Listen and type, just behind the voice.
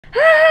Ah!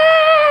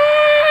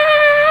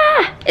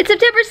 It's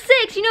September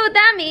 6th, you know what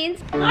that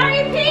means.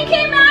 R.E.A.M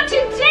came out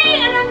today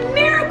and a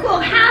miracle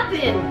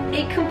happened.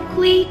 A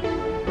complete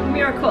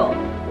miracle.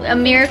 A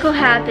miracle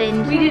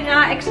happened. We did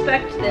not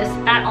expect this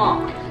at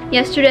all.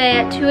 Yesterday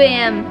at 2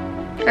 a.m.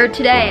 or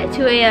today at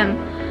 2 a.m.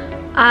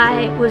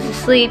 I was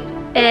asleep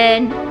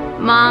and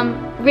Mom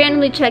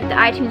randomly checked the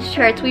iTunes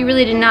charts. We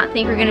really did not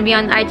think we were gonna be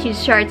on the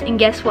iTunes charts, and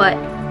guess what?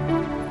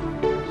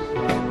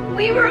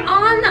 We were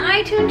on the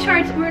iTunes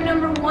charts. We're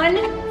number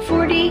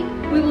 140.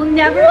 We will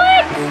never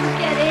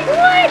get it.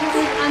 What? It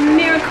was a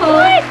miracle.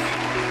 What?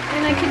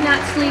 And I could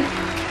not sleep.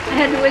 I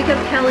had to wake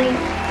up Kelly.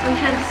 We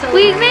had to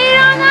celebrate. We made it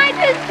on the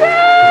iTunes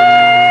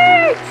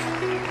charts!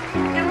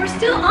 And we're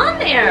still on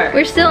there.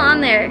 We're still on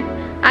there.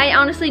 I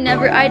honestly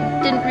never, I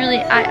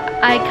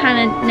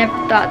kind of never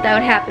thought that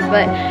would happen,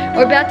 but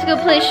we're about to go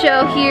play a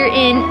show here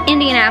in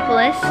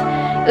Indianapolis.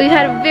 We've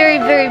had a very,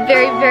 very,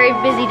 very, very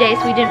busy day,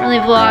 so we didn't really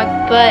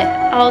vlog, but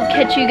I'll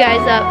catch you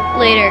guys up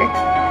later.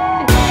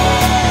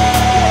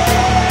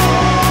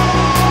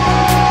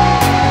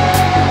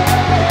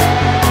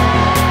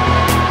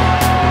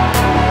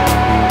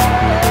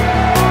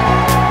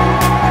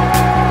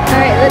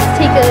 Alright, let's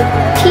take a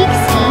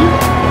peek-see.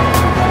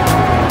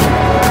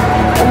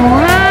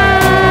 Wow!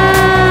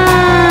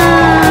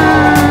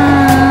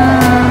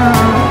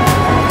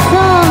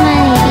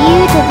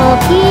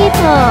 People.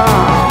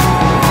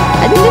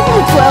 I think this is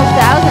a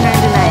 12,000er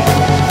tonight.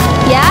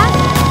 Yeah?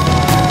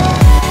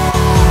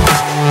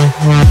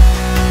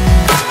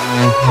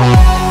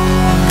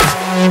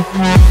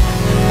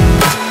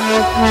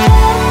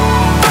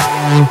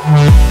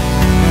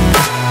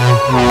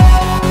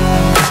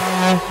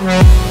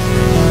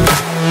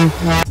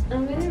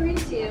 I'm going to read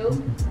to you.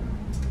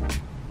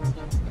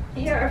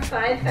 Here are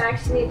 5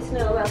 facts you need to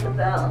know about the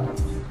bells.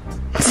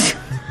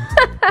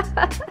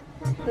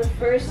 The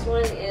first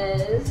one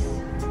is,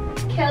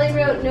 Kelly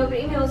wrote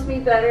Nobody Knows Me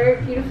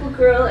Better, Beautiful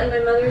Girl, and My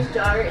Mother's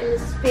Daughter in the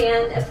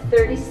span of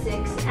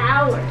 36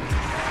 hours.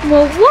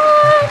 Well,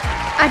 what?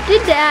 I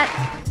did that.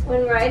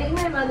 When writing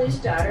My Mother's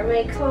Daughter,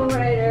 my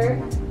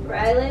co-writer,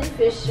 Rylan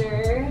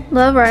Fisher,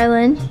 Love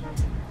Rylan,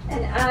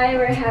 and I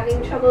were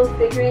having trouble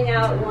figuring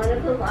out one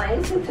of the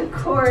lines of the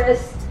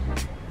chorus,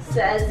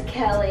 says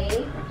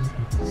Kelly.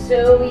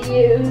 So we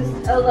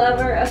used a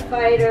lover, a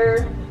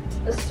fighter,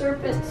 a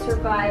serpent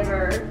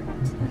survivor,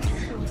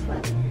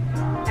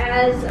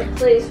 as a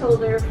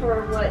placeholder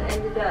for what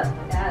ended up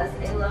as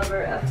a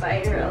lover, a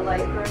fighter, a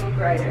light burning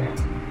brighter.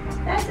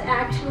 That's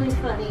actually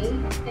funny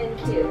and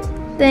cute.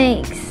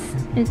 Thanks.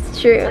 It's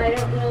true. I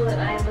don't know that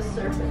I am a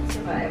serpent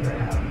survivor.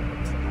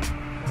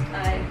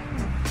 I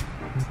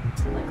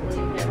luckily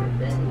have never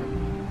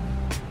been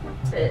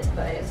bit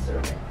by a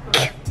serpent.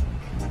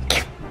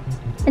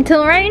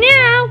 Until right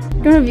now.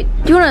 Do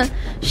you want a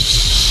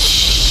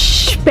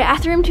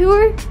bathroom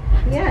tour?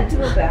 Yeah, do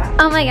a bath.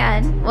 Oh my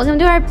god. Welcome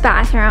to our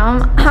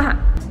bathroom.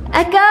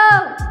 Echo!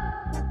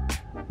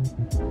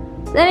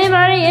 Is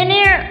anybody in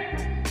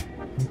here?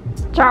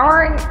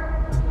 Sorry.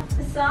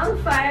 The song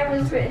Fire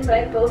was written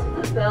by both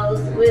of the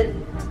Bells with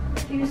a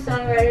few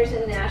songwriters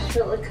in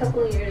Nashville a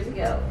couple years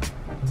ago.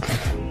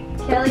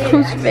 Kelly had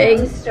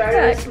accidentally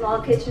started a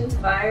small kitchen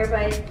fire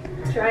by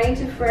trying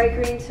to fry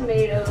green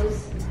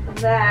tomatoes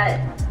that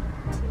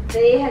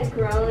they had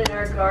grown in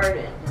our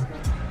garden.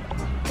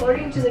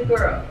 According to the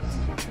girls,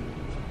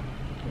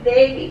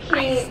 that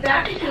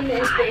became the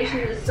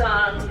inspiration of the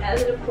song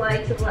as it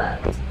applied to love.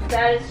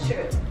 That is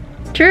true.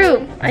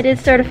 True. I did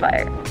start a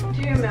fire.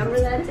 Do you remember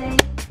that day?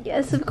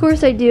 Yes, of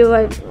course I do.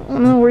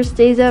 One of the worst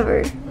days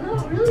ever. No,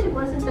 it really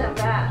wasn't that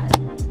bad.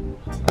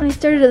 When I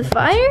started the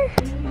fire?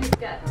 You just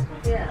got,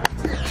 yeah.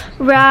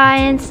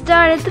 Ryan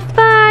started the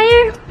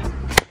fire.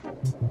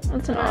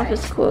 That's an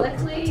office quote.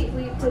 Luckily,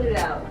 we put it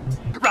out.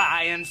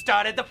 Ryan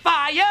started the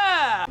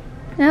fire!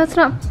 Now it's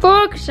not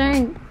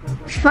focusing.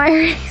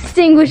 Fire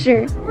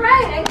extinguisher.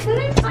 Right, I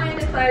couldn't find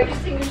a fire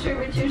extinguisher,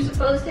 which you're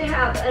supposed to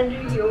have under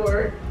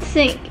your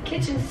Sink.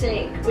 kitchen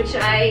sink, which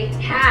I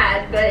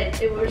had, but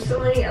there were so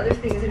many other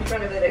things in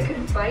front of it, I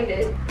couldn't find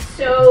it.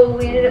 So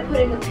we ended up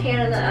putting a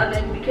pan in the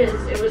oven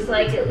because it was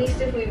like, at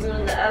least if we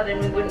ruined the oven,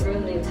 we wouldn't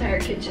ruin the entire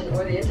kitchen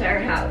or the entire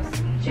house.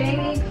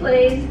 Jamie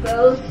plays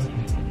both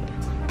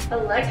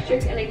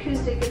electric and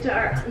acoustic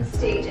guitar on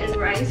stage, and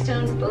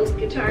Rhinestone both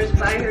guitars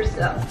by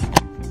herself.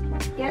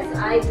 Yes,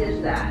 I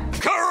did that.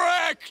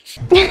 Correct!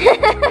 It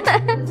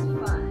was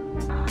fun.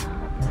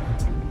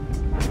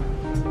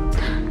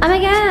 Oh my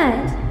god.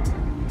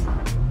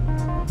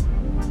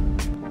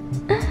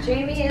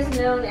 Jamie is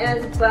known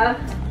as Bus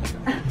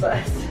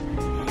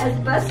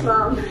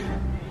Mom.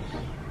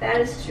 That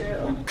is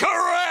true.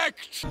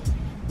 Correct!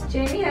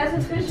 Jamie has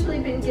officially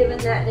been given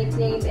that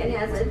nickname and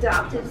has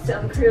adopted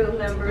some crew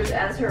members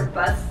as her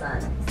bus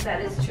sons.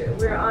 That is true.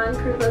 We're on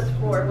crew bus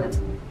 4 with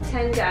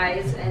 10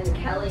 guys and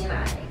Kelly and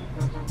I.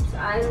 So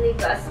I'm the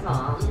bus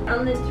mom.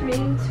 On the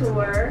Dream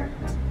Tour,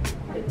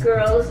 the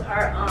girls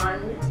are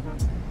on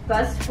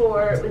bus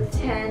 4 with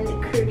 10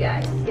 crew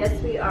guys. Yes,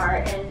 we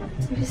are. And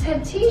we just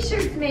had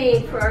t-shirts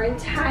made for our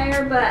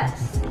entire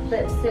bus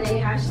that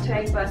say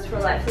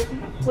 #BusForLife.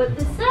 So what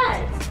this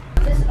says.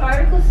 This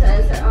article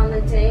says that on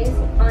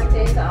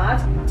days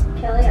off,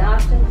 Kelly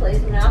often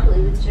plays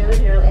Monopoly with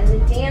JoJo and the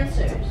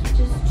dancers, which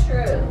is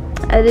true.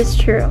 That is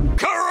true.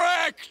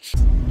 Correct!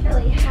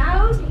 Kelly,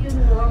 how do you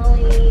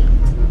normally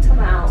come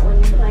out when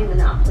you're playing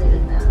Monopoly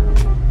with them?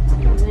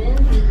 Do you win?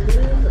 Do you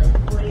lose?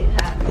 Like, what do you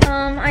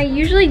have? I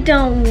usually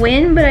don't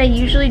win, but I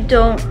usually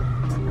don't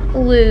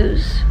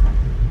lose.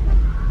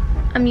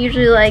 I'm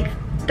usually like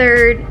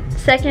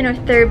second or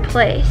third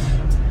place.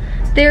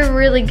 They're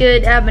really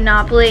good at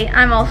Monopoly.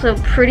 I'm also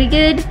pretty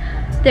good.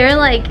 They're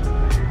like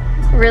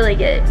really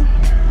good.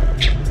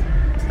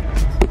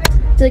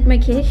 You like my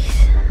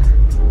kicks?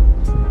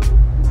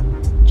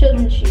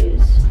 Children's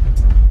shoes.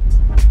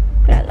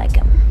 But I like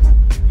them.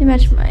 They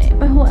match my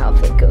whole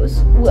outfit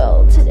goes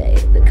well today.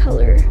 The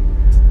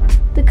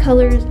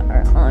colors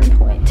are on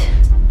point.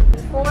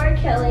 Before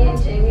Kelly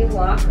and Jamie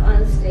walk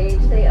on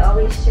stage, they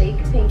always shake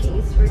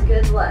pinkies for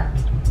good luck.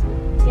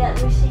 Yeah,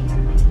 we shake our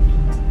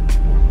pinkies.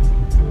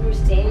 And we're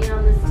standing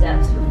on the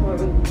steps before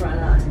we run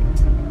on.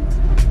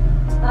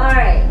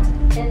 Alright,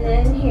 and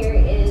then here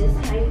is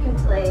how you can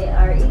play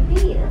our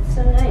EP. That's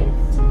so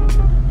nice.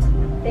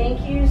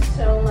 Thank you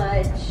so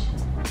much.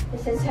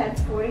 This has had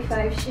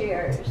 45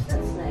 shares.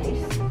 That's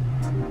nice.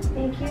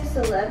 Thank you,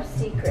 Celeb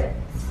Secrets.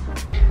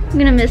 I'm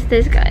gonna miss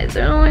this, guys.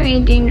 There's only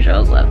 18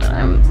 shows left and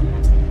I'm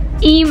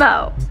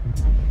emo.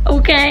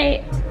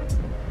 Okay?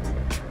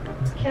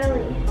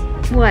 Kelly.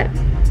 What?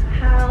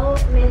 How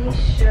many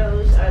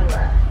shows are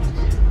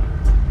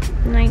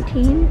left?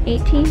 19?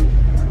 18?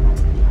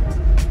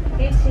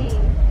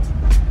 18.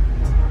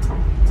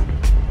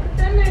 But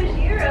then there's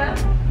Europe.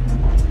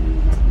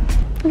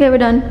 Okay, we're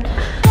done.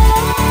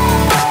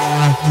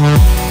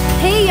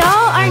 Hey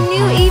y'all, our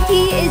new EP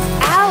is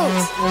out!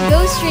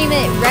 Go stream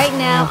it right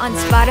now on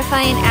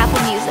Spotify and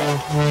Apple Music.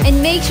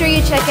 And make sure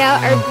you check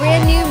out our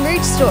brand new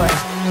merch store.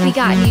 We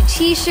got new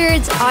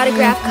t-shirts,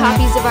 autographed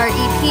copies of our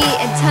EP,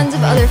 and tons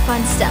of other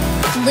fun stuff.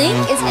 Link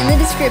is in the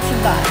description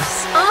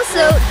box.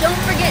 Also, don't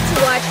forget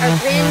to watch our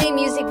brand new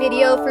music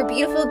video for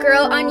Beautiful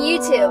Girl on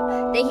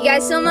YouTube. Thank you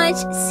guys so much.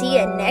 See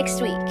you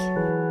next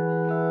week.